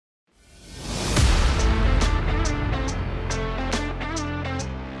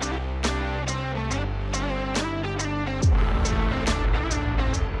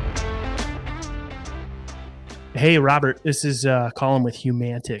Hey, Robert, this is Collin with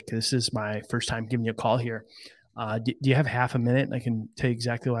Humantic. This is my first time giving you a call here. Do you have half a minute? I can tell you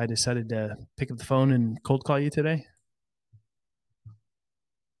exactly why I decided to pick up the phone and cold call you today.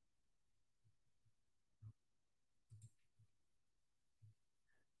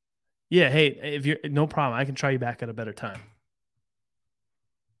 Yeah, hey, if you're no problem, I can try you back at a better time.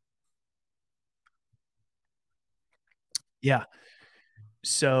 Yeah.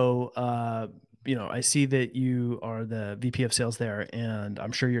 So, I see that you are the VP of sales there, and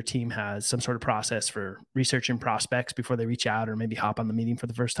I'm sure your team has some sort of process for researching prospects before they reach out or maybe hop on the meeting for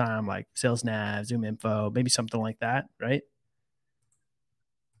the first time, like sales nav, Zoom info, maybe something like that, right?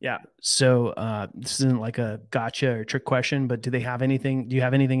 Yeah. So this isn't like a gotcha or trick question, but do you have anything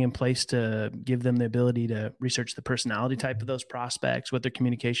in place to give them the ability to research the personality type of those prospects, what their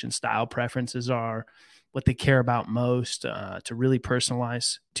communication style preferences are, what they care about most, to really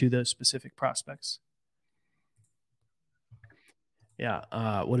personalize to those specific prospects?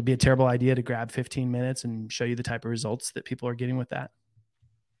 Yeah. Would it be a terrible idea to grab 15 minutes and show you the type of results that people are getting with that?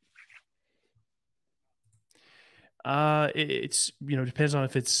 It's, depends on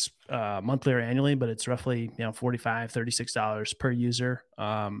if it's monthly or annually, but it's roughly, 45, $36 per user.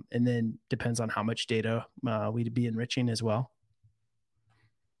 And then depends on how much data we'd be enriching as well.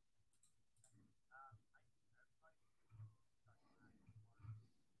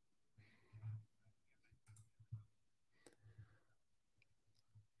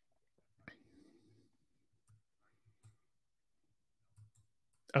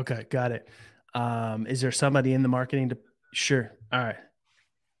 Okay, got it. Is there somebody in the marketing to, sure. All right.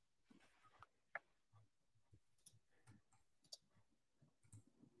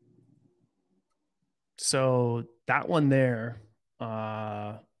 So that one there,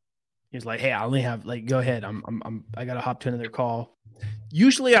 he's like, hey, I only have like, go ahead. I got to hop to another call.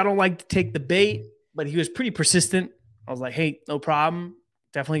 Usually I don't like to take the bait, but he was pretty persistent. I was like, hey, no problem.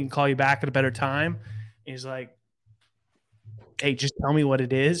 Definitely can call you back at a better time. And he's like, hey, just tell me what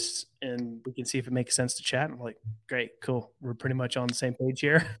it is and we can see if it makes sense to chat. I'm like, great, cool. We're pretty much on the same page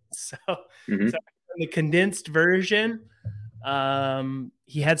here. So, Hmm. so the condensed version,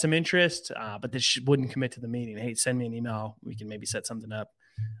 he had some interest, but this wouldn't commit to the meeting. Hey, send me an email. We can maybe set something up.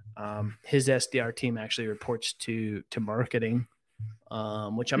 His SDR team actually reports to marketing,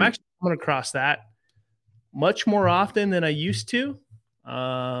 which I'm actually coming across that much more often than I used to.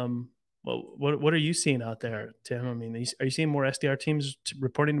 What are you seeing out there, Tim? I mean, are you seeing more SDR teams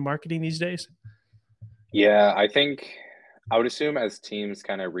reporting to marketing these days? Yeah, I think I would assume as teams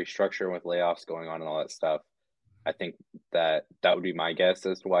kind of restructure with layoffs going on and all that stuff, I think that would be my guess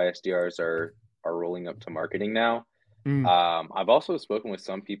as to why SDRs are rolling up to marketing now. Mm, I've also spoken with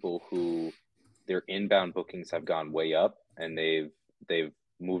some people who their inbound bookings have gone way up and they've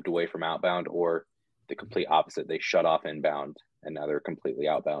moved away from outbound or the complete opposite. They shut off inbound and now they're completely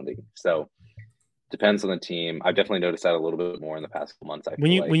outbounding. So depends on the team. I've definitely noticed that a little bit more in the past couple months, I when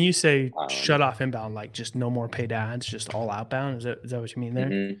feel you like. when you say Um, shut off inbound, like just no more paid ads, just all outbound, is that what you mean there?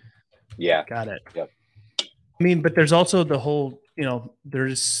 mhm. Yeah. Got it. Yep. I mean, but there's also the whole,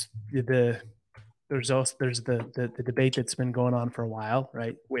 there's the debate that's been going on for a while,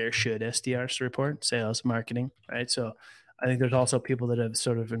 right? Where should SDRs report? Sales, marketing, right? So I think there's also people that have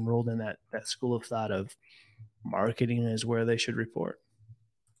sort of enrolled in that school of thought of marketing is where they should report.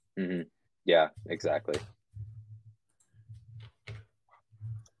 Hmm. Yeah, exactly.